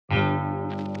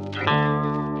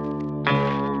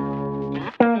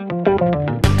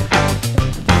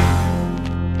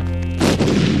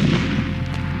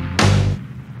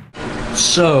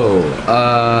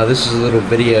This is a little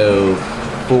video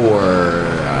for,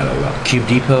 I don't know,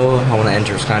 CubeDepot. I want to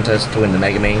enter this contest to win the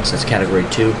Mega Minx. That's Category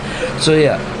 2. So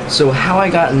yeah, so how I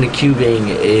got into cubing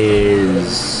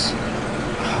is...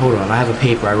 Hold on, I have a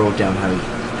paper I wrote down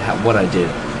what I did.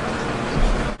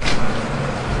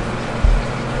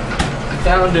 I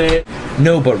found it.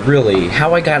 No, but really,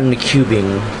 how I got into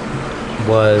cubing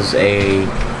was a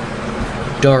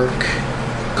dark,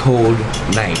 cold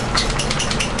night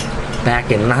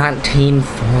back in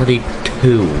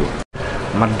 1942.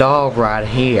 My dog right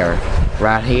here,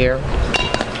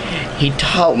 he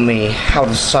taught me how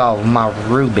to solve my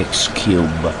Rubik's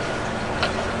Cube.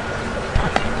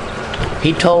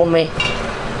 He told me,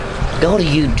 go to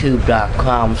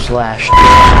youtube.com/ look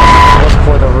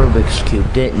for the Rubik's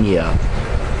Cube, didn't ya?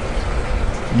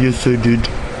 Yes, I did.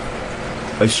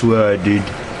 I swear I did.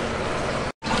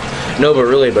 No, but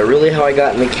really how I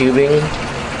got into cubing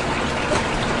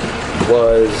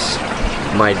was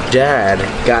my dad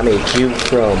got me a cube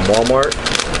from Walmart.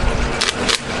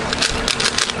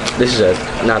 This is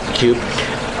not the cube.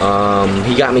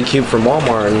 He got me a cube from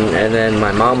Walmart, and then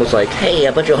my mom was like, hey,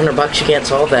 I bet you $100 you can't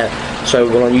solve that. So I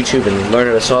went on YouTube and learned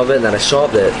how to solve it, and then I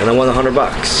solved it, and I won $100.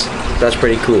 That's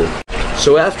pretty cool.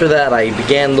 So after that, I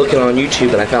began looking on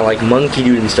YouTube, and I found like Monkey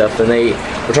Dude and stuff, and they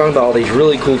were talking about all these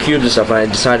really cool cubes and stuff, and I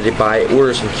decided to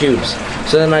order some cubes.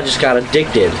 So then I just got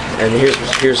addicted, and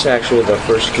here's actually the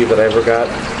first cube that I ever got.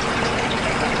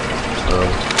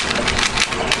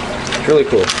 It's really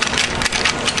cool.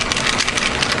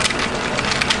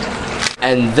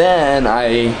 And then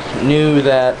I knew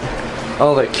that,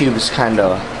 oh, that cube is kind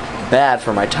of bad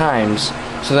for my times,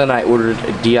 so then I ordered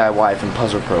a DIY from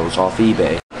Puzzle Pros off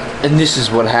eBay. And this is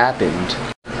what happened.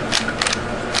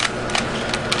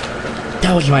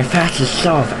 That was my fastest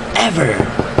solve ever!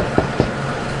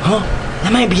 Huh?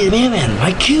 That might be the man,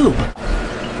 my cube!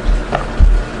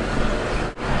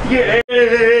 Yay!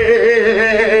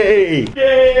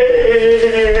 Yay!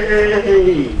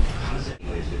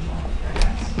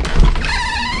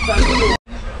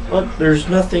 But there's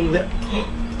nothing that...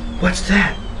 What's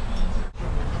that?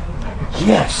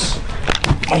 Yes!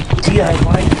 My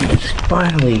DIY is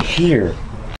finally here.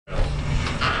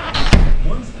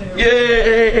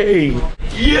 Yay!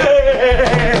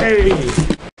 Yay!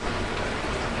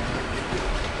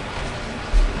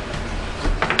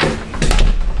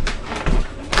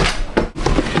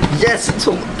 Yes, it's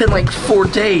been like 4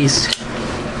 days.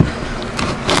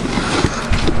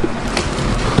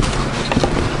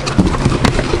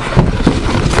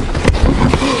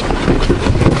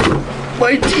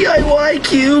 My DIY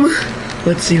cube!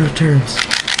 Let's see what turns.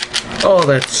 Oh,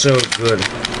 that's so good.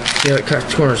 See how it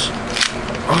cuts corners.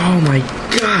 Oh my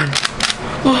god.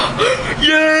 Oh,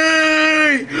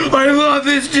 yay! I love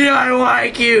this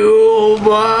DIY cube!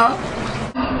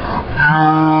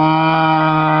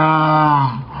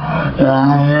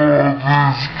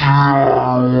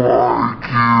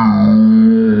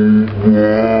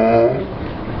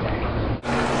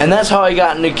 And that's how I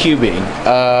got into cubing.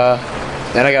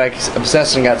 Then I got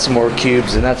obsessed and got some more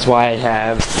cubes, and that's why I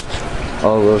have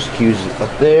all those cubes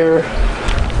up there,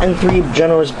 and 3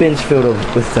 generous bins filled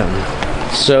with them.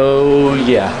 So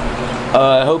yeah,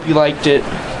 I hope you liked it.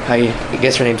 I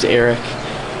guess her name's Eric.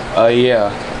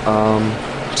 Yeah.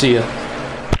 See ya.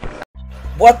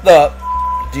 What the,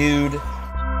 dude?